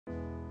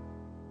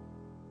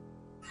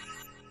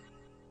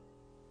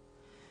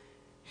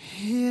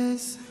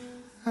Yes,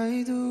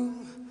 I do.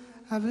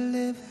 I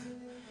believe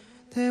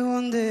that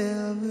one day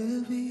I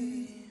will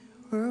be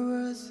where I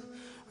was,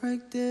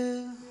 right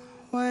there,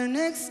 right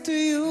next to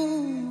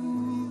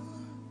you.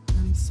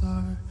 And it's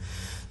hard,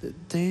 the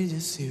day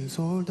just seems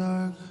so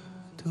dark.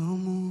 The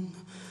moon,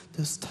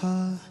 the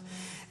star,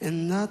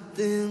 and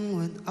nothing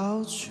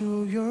without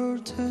you. Your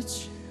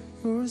touch,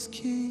 your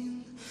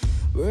skin.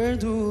 Where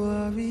do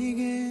I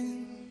begin?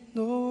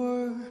 No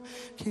word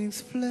can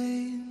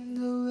explain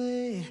the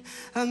way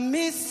I'm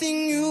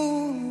missing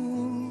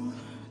you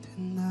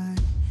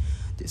tonight.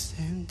 This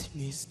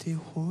emptiness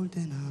still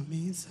holding I'm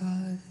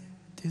inside.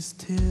 This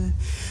tear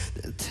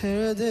that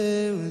tell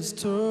the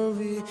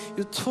story.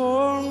 You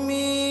told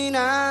me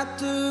not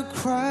to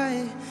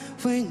cry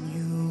when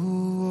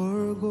you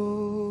were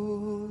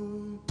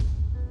gone,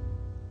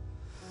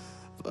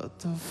 but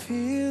the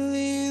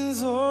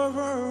feelings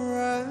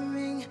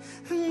overwhelming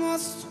and my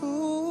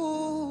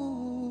soul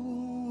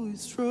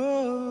is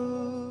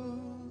strong.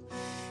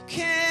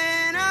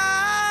 Can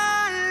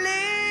I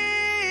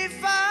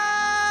live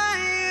by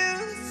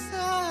your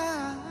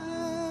side?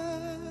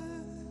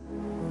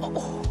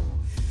 Oh,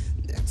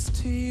 next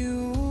to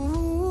you,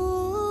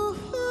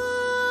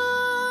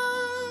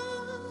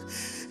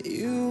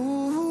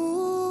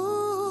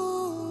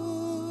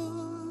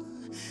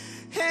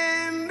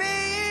 and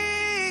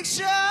make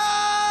sure I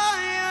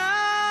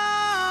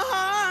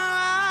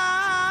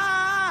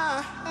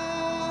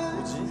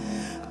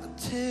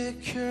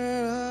take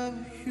care of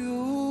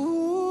you.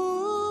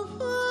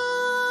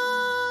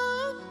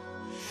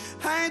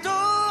 I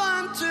don't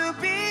want to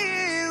be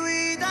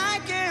with, I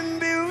can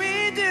be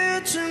with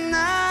you tonight.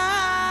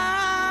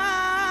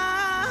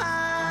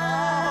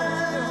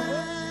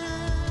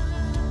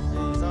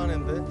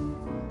 이상한데?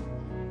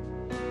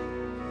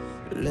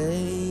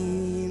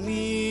 Lay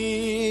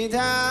me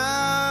down.